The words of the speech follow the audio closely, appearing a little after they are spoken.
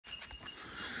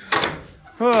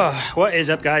Oh, what is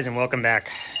up, guys, and welcome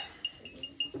back.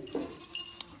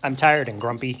 I'm tired and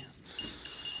grumpy.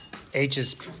 H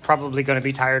is probably going to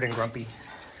be tired and grumpy.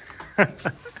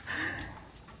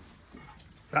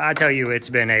 I tell you, it's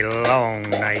been a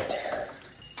long night.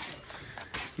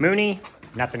 Mooney,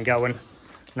 nothing going,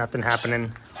 nothing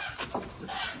happening.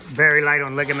 Very light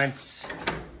on ligaments.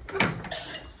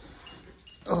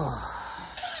 Oh.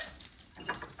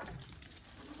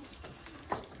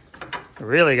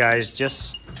 Really, guys,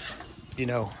 just, I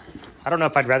don't know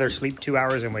if I'd rather sleep 2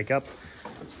 hours and wake up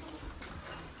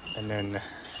and then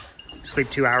sleep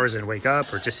 2 hours and wake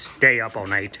up, or just stay up all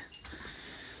night.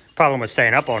 Problem with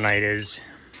staying up all night is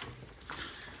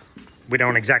we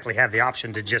don't exactly have the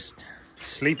option to just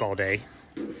sleep all day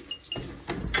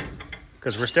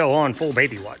because we're still on full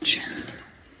baby watch.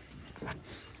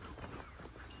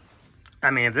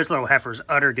 I mean, if this little heifer's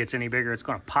udder gets any bigger, it's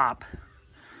going to pop.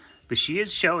 But she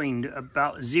is showing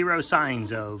about zero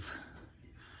signs of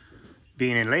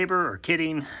being in labor or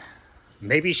kidding.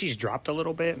 Maybe she's dropped a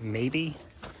little bit, maybe.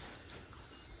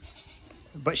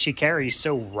 But she carries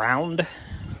so round,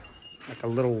 like a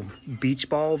little beach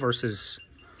ball versus,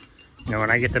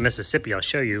 when I get to Mississippi, I'll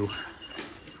show you.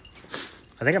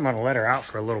 I think I'm gonna let her out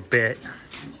for a little bit.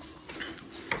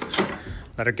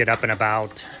 Let her get up and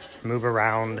about, move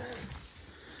around.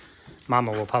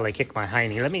 Mama will probably kick my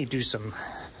hiney. Let me do some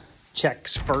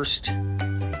checks first.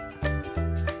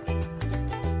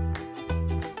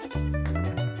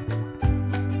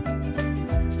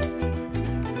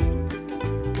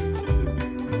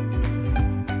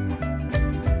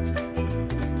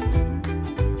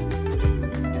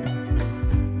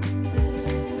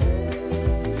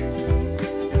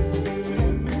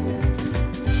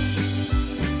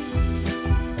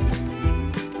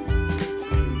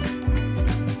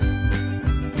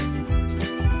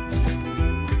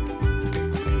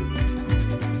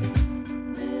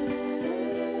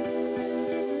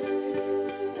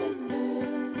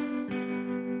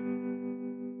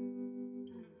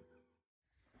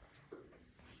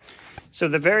 So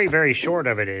the very, very short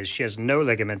of it is she has no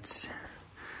ligaments,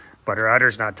 but her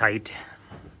udder's not tight.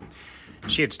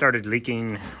 She had started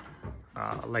leaking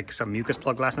like some mucus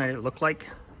plug last night, it looked like.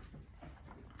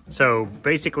 So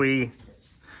basically,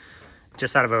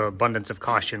 just out of an abundance of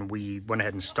caution, we went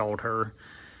ahead and stalled her.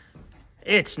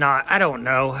 It's not, I don't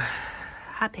know.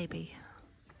 Hi, baby.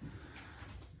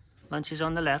 Lunch is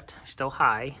on the left, still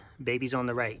high. Baby's on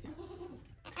the right.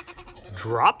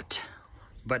 Dropped,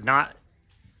 but not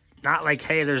like,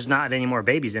 hey, there's not any more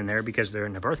babies in there because they're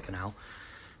in the birth canal.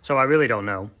 So I really don't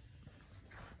know.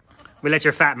 We let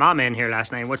your fat mama in here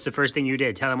last night. What's the first thing you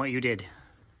did? Tell them what you did.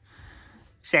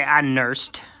 Say, I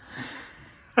nursed.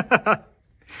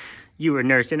 You were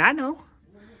nursing. I know.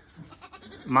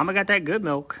 Mama got that good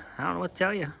milk. I don't know what to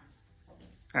tell you.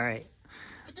 All right.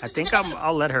 I think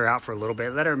I'll let her out for a little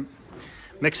bit. Let her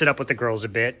mix it up with the girls a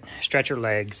bit. Stretch her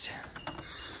legs.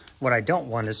 What I don't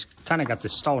want is kind of got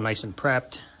this stall nice and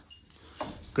prepped.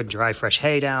 Good dry, fresh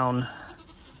hay down.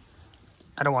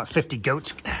 I don't want 50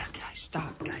 goats. Guys,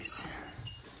 stop, guys.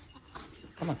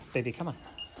 Come on, baby, come on.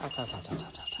 Out.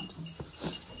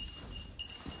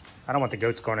 I don't want the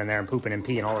goats going in there and pooping and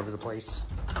peeing all over the place.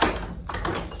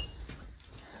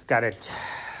 Got it.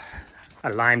 I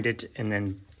limed it, and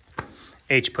then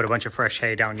H put a bunch of fresh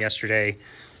hay down yesterday.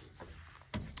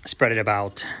 Spread it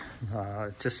about.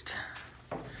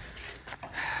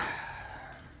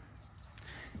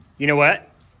 You know what?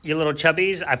 You little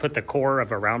chubbies, I put the core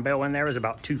of a round bale in there. It was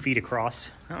about 2 feet across.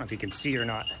 I don't know if you can see or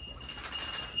not.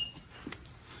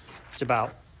 It's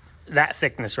about that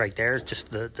thickness right there. It's just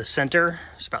the center.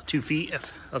 It's about 2 feet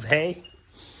of hay.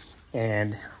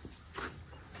 And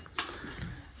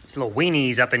these little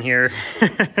weenies up in here.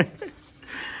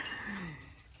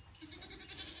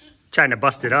 Trying to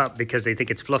bust it up because they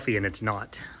think it's fluffy and it's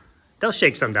not. They'll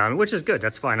shake some down, which is good.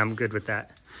 That's fine. I'm good with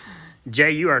that. Jay,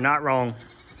 you are not wrong.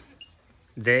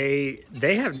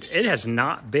 It has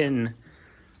not been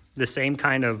the same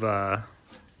kind of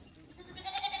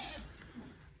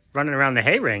running around the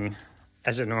hay ring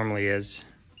as it normally is.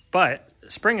 But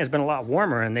spring has been a lot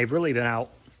warmer, and they've really been out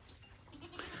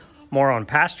more on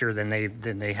pasture than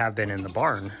they have been in the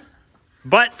barn.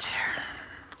 But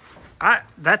I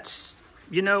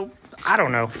don't know.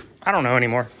 I don't know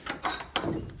anymore.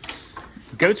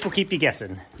 Goats will keep you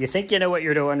guessing. You think you know what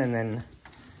you're doing, and then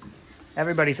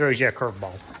everybody throws you a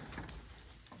curveball.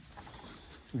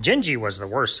 Gingy was the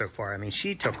worst so far. I mean,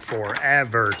 she took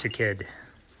forever to kid.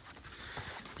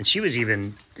 And she was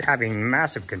even having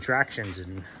massive contractions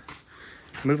and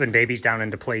moving babies down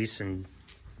into place. And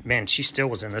man, she still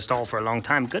was in the stall for a long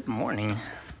time. Good morning,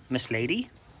 Miss Lady.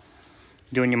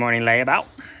 Doing your morning layabout.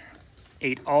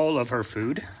 ate all of her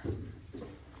food.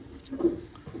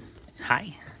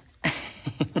 Hi.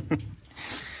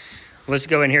 Let's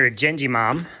go in here to Gingy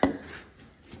Mom.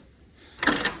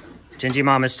 Gingy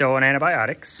Mom is still on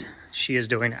antibiotics. She is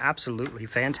doing absolutely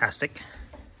fantastic.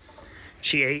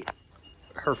 She ate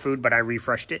her food, but I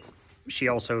refreshed it. She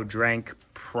also drank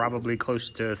probably close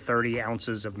to 30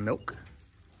 ounces of milk.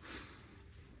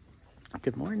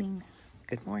 Good morning.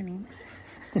 Good morning.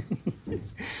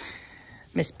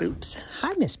 Miss Boops.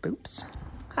 Hi, Miss Boops.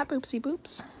 Hi, Boopsy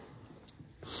Boops.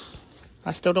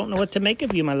 I still don't know what to make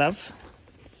of you, my love.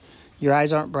 Your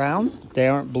eyes aren't brown. They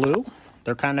aren't blue.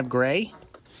 They're kind of gray.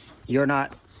 You're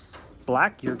not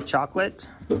black. You're chocolate.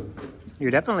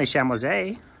 You're definitely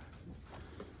chamoisé.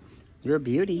 You're a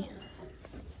beauty.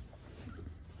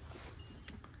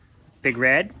 Big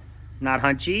red. Not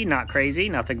hunchy. Not crazy.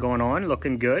 Nothing going on.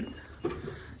 Looking good.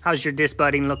 How's your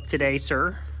disbudding look today,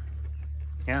 sir?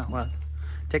 Yeah, well,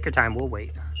 take your time. We'll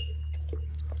wait.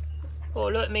 Oh,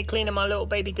 look at me cleaning my little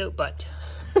baby goat butt.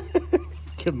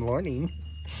 Good morning.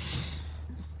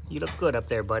 You look good up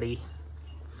there, buddy.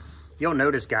 You'll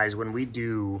notice, guys, when we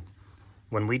do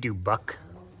buck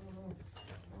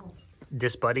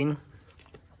disbudding,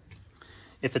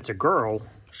 if it's a girl,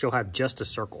 she'll have just a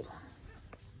circle.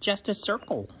 Just a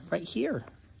circle right here.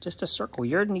 Just a circle.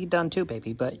 Your knee done too,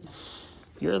 baby, but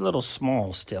you're a little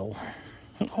small still.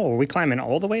 Oh, are we climbing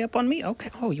all the way up on me?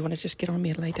 Okay. Oh, you want to just get on me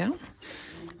and lay down?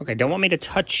 Okay, don't want me to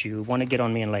touch you. Want to get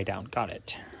on me and lay down. Got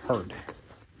it. Heard.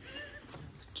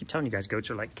 Keep telling you guys,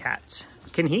 goats are like cats.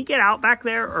 Can he get out back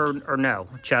there or no?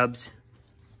 Chubbs.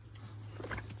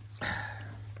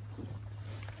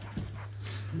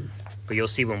 But you'll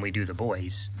see when we do the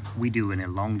boys, we do an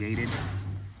elongated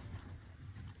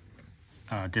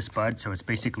disbud, so it's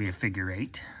basically a figure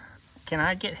 8. Can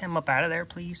I get him up out of there,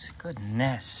 please?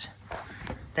 Goodness.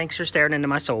 Thanks for staring into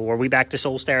my soul. Are we back to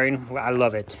soul staring? I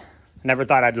love it. Never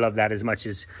thought I'd love that as much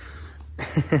as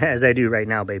as I do right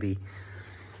now, baby.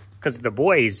 Because the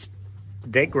boys,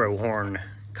 they grow horn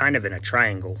kind of in a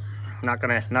triangle. Not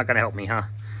gonna help me, huh?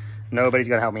 Nobody's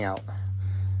gonna help me out.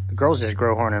 The girls just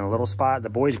grow horn in a little spot. The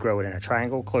boys grow it in a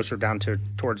triangle closer down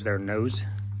towards their nose.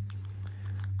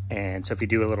 And so if you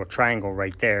do a little triangle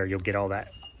right there, you'll get all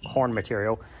that horn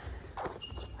material.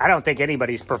 I don't think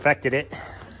anybody's perfected it.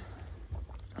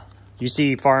 You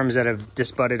see farms that have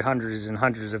disbudded hundreds and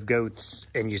hundreds of goats,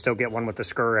 and you still get one with a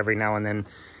scur every now and then.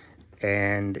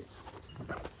 And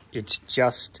it's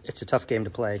a tough game to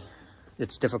play.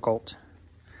 It's difficult.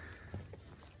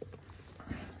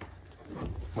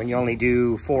 When you only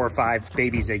do 4 or 5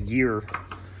 babies a year, it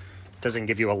doesn't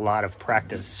give you a lot of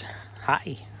practice.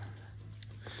 Hi.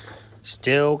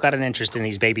 Still got an interest in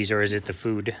these babies, or is it the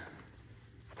food?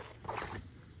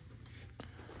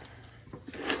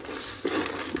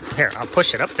 Here, I'll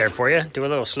push it up there for you. Do a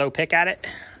little slow pick at it.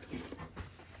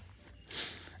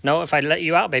 No, if I let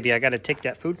you out, baby, I got to take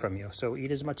that food from you. So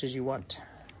eat as much as you want.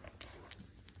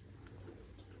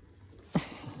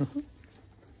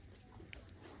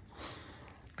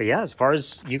 But yeah, as far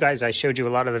as you guys, I showed you a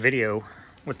lot of the video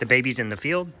with the babies in the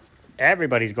field.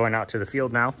 Everybody's going out to the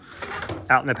field now,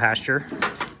 out in the pasture.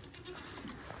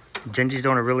 Gingy's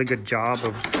doing a really good job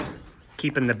of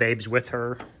keeping the babes with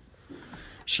her.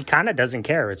 She kind of doesn't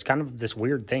care. It's kind of this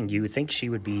weird thing. You would think she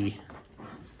would be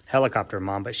helicopter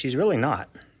mom, but she's really not.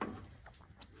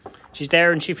 She's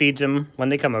there and she feeds them when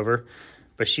they come over,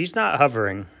 but she's not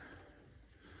hovering.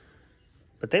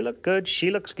 But they look good. She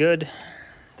looks good.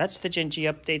 That's the Gingy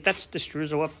update. That's the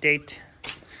Struzel update.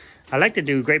 I like to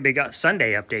do great big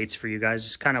Sunday updates for you guys.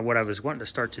 It's kind of what I was wanting to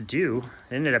start to do.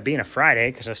 It ended up being a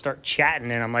Friday because I start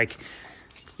chatting and I'm like,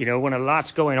 you know, when a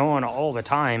lot's going on all the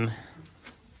time,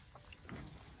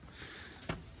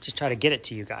 just try to get it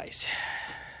to you guys.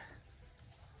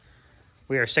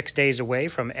 We are 6 days away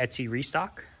from Etsy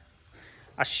restock.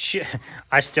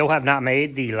 I still have not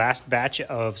made the last batch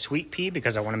of sweet pea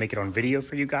because I want to make it on video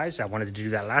for you guys. I wanted to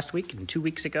do that last week and 2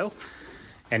 weeks ago.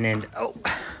 And then, oh.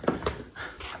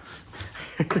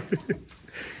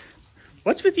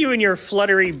 What's with you and your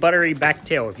fluttery, buttery back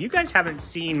tail? If you guys haven't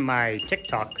seen my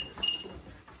TikTok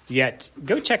yet,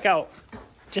 go check out,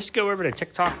 just go over to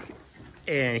TikTok.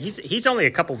 And he's only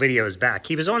a couple videos back.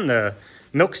 He was on the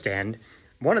milk stand.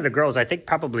 One of the girls, I think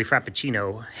probably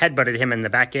Frappuccino, headbutted him in the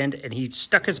back end, and he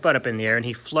stuck his butt up in the air, and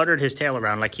he fluttered his tail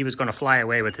around like he was going to fly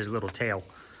away with his little tail.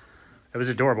 It was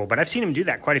adorable, but I've seen him do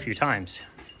that quite a few times.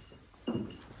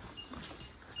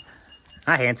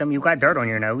 Hi, handsome. You got dirt on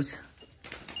your nose.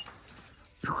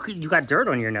 You got dirt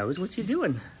on your nose. What you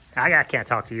doing? I can't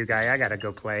talk to you, guy. I got to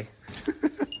go play.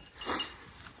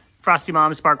 Frosty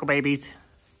Mom, Sparkle Babies.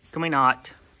 Can we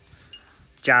not?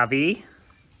 Javi.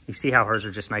 You see how hers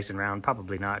are just nice and round?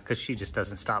 Probably not, because she just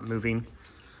doesn't stop moving.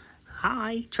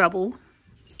 Hi, Trouble.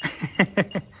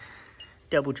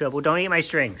 Double Trouble. Don't eat my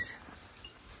strings.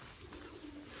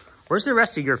 Where's the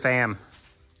rest of your fam?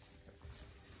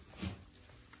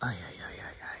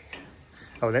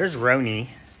 Oh, there's Roni.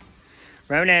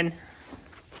 Ronan.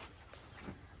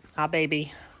 Ah,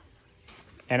 baby.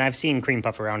 And I've seen Cream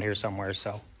Puff around here somewhere,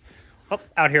 so. Oh,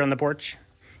 out here on the porch.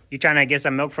 You trying to get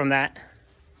some milk from that?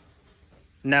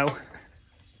 No.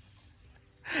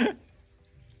 I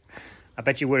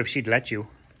bet you would if she'd let you.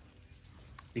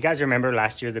 You guys remember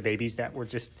last year the babies that were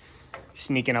just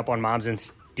sneaking up on moms and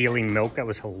stealing milk? That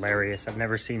was hilarious. I've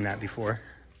never seen that before.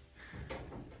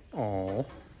 Oh.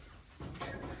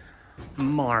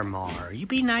 Marmar, you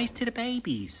be nice to the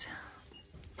babies.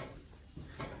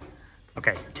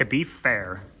 Okay, to be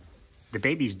fair, the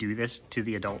babies do this to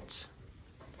the adults.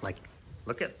 Like,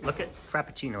 look at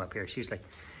Frappuccino up here. She's like,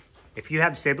 if you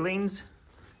have siblings,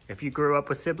 if you grew up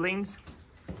with siblings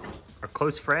or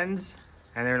close friends,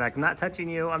 and they're like, I'm not touching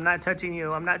you, I'm not touching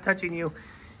you, I'm not touching you.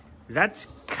 That's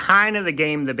kind of the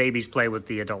game the babies play with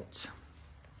the adults.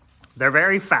 They're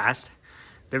very fast.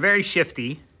 They're very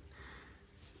shifty.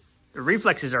 The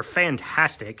reflexes are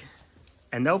fantastic,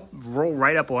 and they'll roll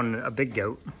right up on a big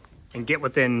goat and get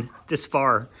within this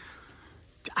far.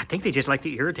 I think they just like to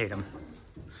irritate them.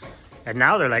 And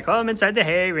now they're like, oh, I'm inside the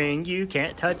hay ring. You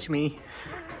can't touch me.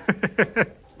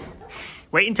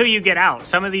 Wait until you get out.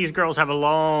 Some of these girls have a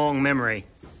long memory.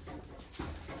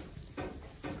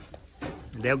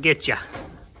 They'll get you. All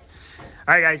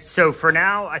right, guys. So for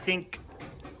now, I think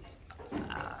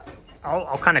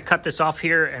I'll kind of cut this off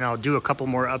here, and I'll do a couple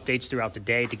more updates throughout the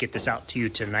day to get this out to you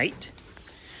tonight.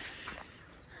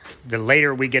 The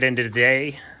later we get into the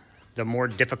day, the more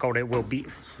difficult it will be.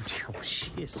 Oh,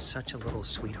 she is such a little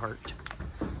sweetheart.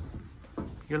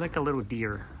 You're like a little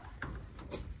deer.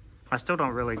 I still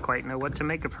don't really quite know what to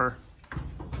make of her.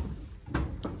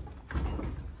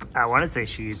 I want to say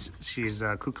she's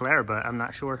Couclaire, but I'm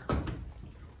not sure.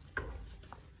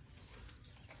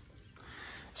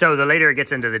 So the later it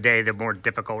gets into the day, the more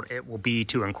difficult it will be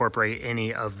to incorporate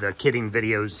any of the kidding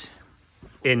videos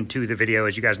into the video.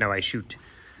 As you guys know, I shoot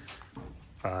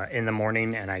in the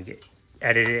morning and I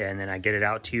edit it, and then I get it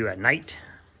out to you at night.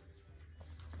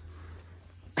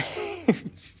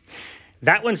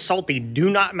 That one's salty.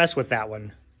 Do not mess with that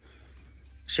one.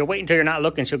 She'll wait until you're not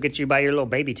looking. She'll get you by your little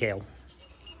baby tail.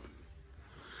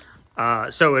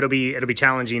 So it'll be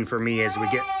challenging for me as we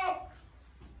get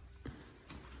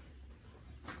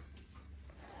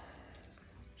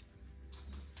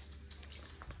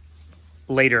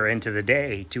later into the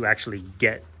day to actually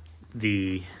get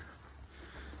the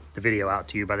video out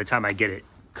to you. By the time I get it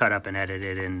cut up and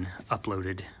edited and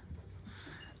uploaded,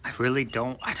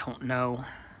 I don't know.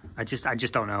 I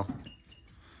just don't know.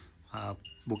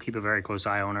 We'll keep a very close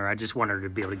eye on her. I just want her to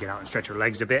be able to get out and stretch her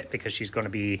legs a bit, because she's going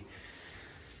to be,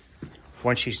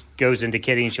 once she goes into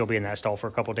kidding, she'll be in that stall for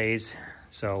a couple days.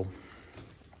 So,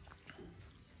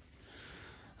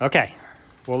 okay,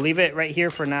 we'll leave it right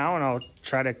here for now, and I'll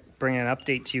try to bring an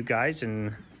update to you guys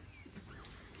and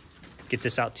get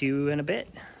this out to you in a bit.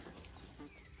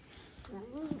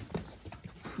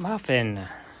 Muffin.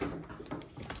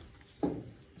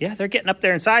 Yeah, they're getting up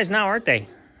there in size now, aren't they?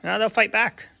 Now they'll fight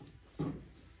back.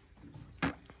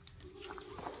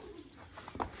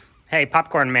 Hey,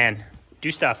 popcorn man,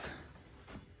 do stuff.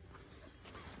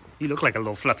 You look like a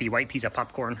little fluffy white piece of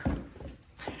popcorn.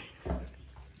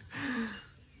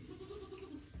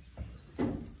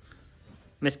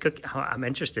 Miss Cookie, oh, I'm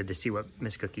interested to see what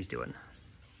Miss Cookie's doing.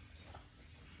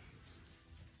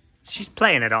 She's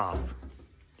playing it off.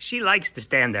 She likes to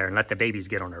stand there and let the babies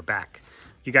get on her back.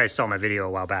 You guys saw my video a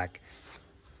while back.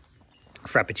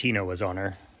 Frappuccino was on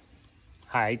her.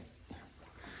 Hi.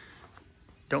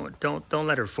 Don't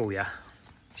let her fool ya.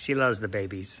 She loves the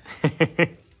babies.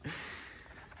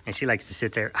 And she likes to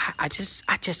sit there. I just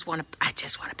want to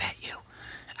pet you.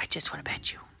 I just want to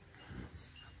pet you.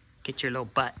 Get your little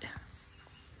butt.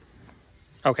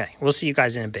 Okay, we'll see you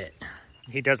guys in a bit.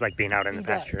 He does like being out in the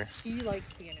pasture. He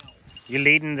likes being out. You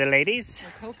leading the ladies?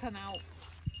 Like, he'll come out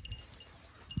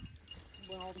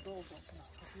when all the girls don't come out,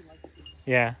 because he likes being out.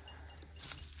 Yeah.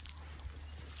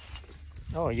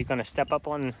 Oh, you're going to step up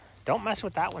on... Don't mess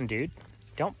with that one, dude.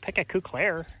 Don't pick a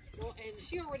Couclaire. Well, and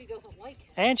she already doesn't like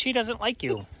him. And she doesn't like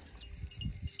you.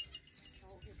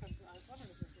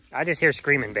 I just hear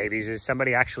screaming babies. Is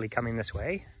somebody actually coming this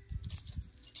way?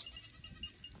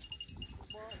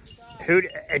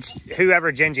 It's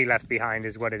whoever Gingy left behind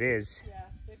is what it is. Yeah,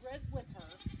 Big Red's with her.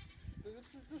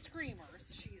 Boops is the screamer.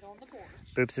 She's on the porch.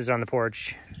 Boops is on the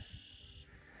porch.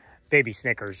 Baby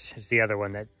Snickers is the other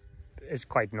one that is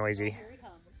quite noisy. Here he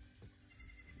comes.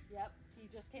 Yep, he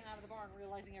just came out of the barn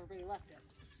realizing everybody left it.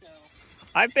 So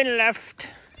I've been left.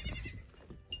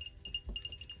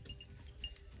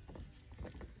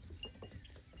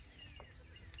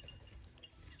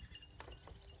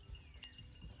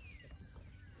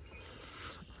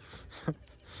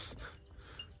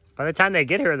 By the time they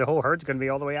get here, the whole herd's going to be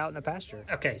all the way out in the pasture.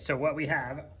 Okay, so what we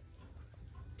have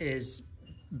is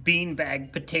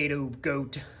beanbag potato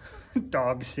goat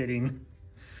dog sitting,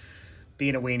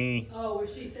 being a weenie. oh,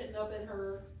 was she sitting up in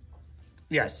her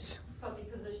Yes, puppy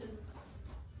position?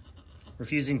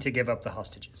 refusing to give up the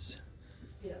hostages.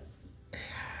 Yes.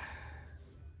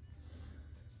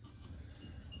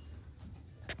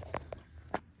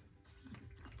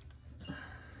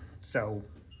 So,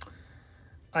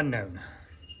 unknown.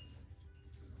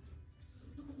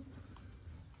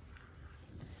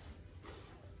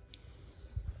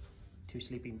 Two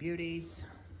sleeping beauties.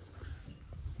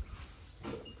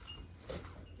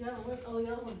 Yeah, oh,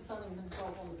 the other one's sunning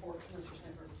himself on the porch, Mr.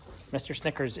 Snickers. Mr.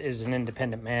 Snickers is an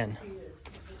independent man. He is.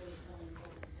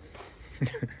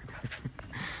 He's really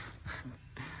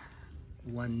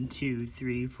 1, 2,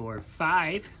 3, 4,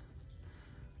 5.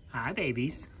 Hi,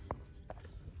 babies.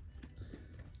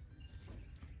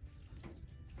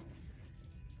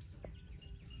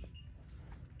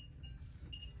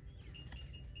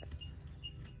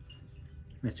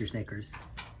 Mr. Snickers.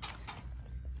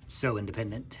 So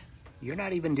independent. You're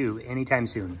not even due anytime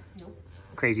soon. Nope.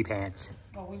 Crazy pants.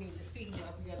 Well, we need to, speaking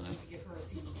of, we gotta need to give her a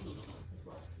CBT as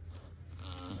well.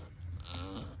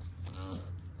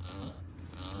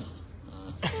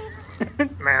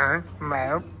 Meow,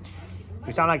 meow.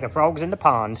 You sound like the frogs in the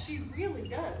pond. She really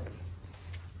does.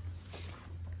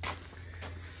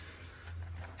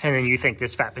 And then you think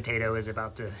this fat potato is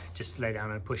about to just lay down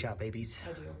and push out babies?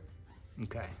 I do.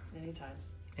 Okay. Anytime.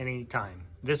 Anytime.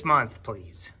 This month,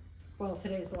 please. Well,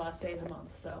 today's the last day of the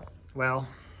month, so. Well,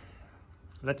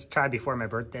 let's try before my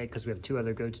birthday because we have 2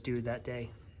 other goats due that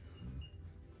day.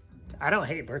 I don't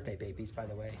hate birthday babies, by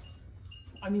the way.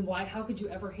 I mean, why? How could you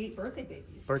ever hate birthday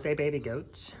babies? Birthday baby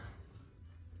goats.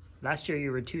 Last year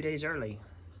you were 2 days early.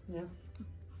 Yeah.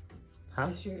 Huh?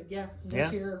 This year, yeah.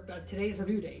 This year, today's her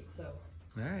due date, so.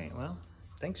 All right, well,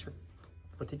 thanks for...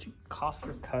 What, did you cough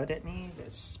your cud at me?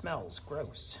 It smells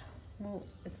gross. Well,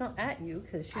 it's not at you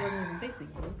because she wasn't even facing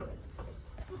you, but.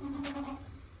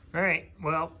 All right,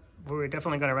 well, we're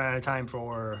definitely going to run out of time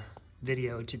for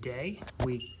video today.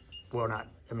 Well, not,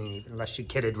 I mean, unless she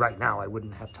kidded right now, I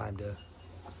wouldn't have time to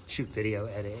shoot video,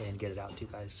 edit, and get it out to you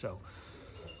guys. So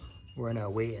we're in a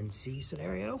wait and see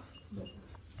scenario.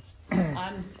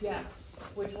 Yeah.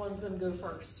 Which one's going to go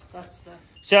first? That's the.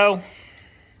 So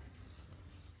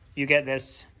you get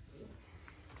this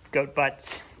goat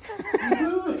butts.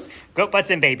 Goat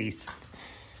butts and babies.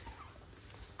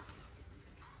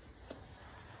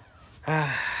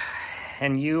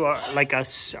 And you are like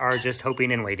us are just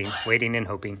hoping and waiting and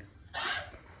hoping.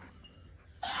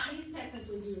 These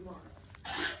technically do tomorrow.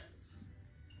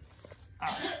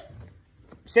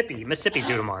 Sippy, Mississippi's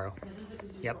due tomorrow.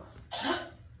 Mississippi's due Yep. tomorrow.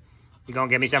 You gonna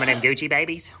give me some of them Gucci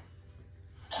babies?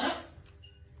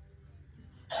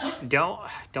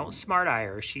 Don't smart eye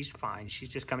her. She's fine. She's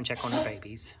just coming check on her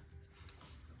babies.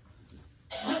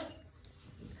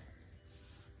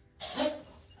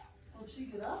 Will she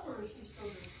get up or is she still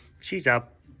good? She's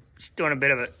up. She's doing a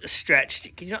bit of a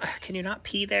stretch. Can you not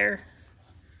pee there?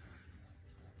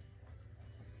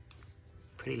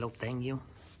 Pretty little thing, you.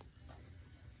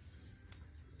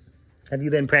 Have you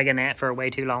been pregnant for way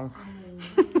too long?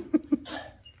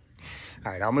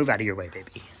 All right, I'll move out of your way,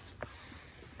 baby.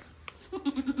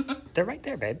 They're right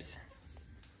there, babes.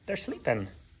 They're sleeping.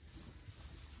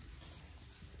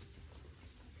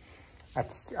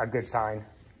 That's a good sign.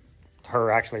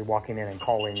 Her actually walking in and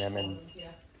calling them and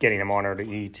getting them on her to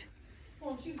eat.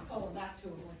 Well, she was calling back to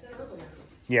him, I said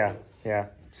earlier. Yeah.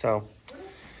 So,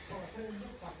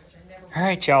 all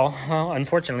right, y'all. Well,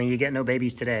 unfortunately, you get no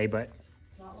babies today, but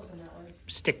It's not looking that way.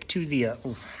 stick to the...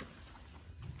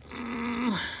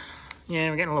 yeah,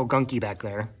 we're getting a little gunky back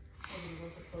there. Maybe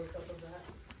wants a close-up of that.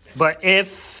 But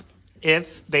if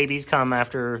babies come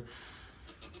after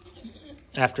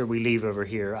we leave over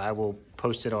here, I will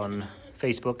post it on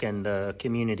Facebook and the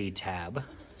community tab.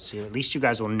 So at least you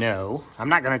guys will know. I'm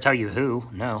not going to tell you who.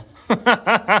 No.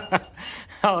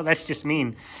 Oh, that's just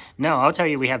mean. No, I'll tell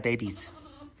you we have babies.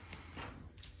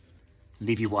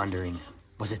 Leave you wondering.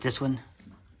 Was it this one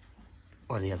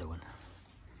or the other one?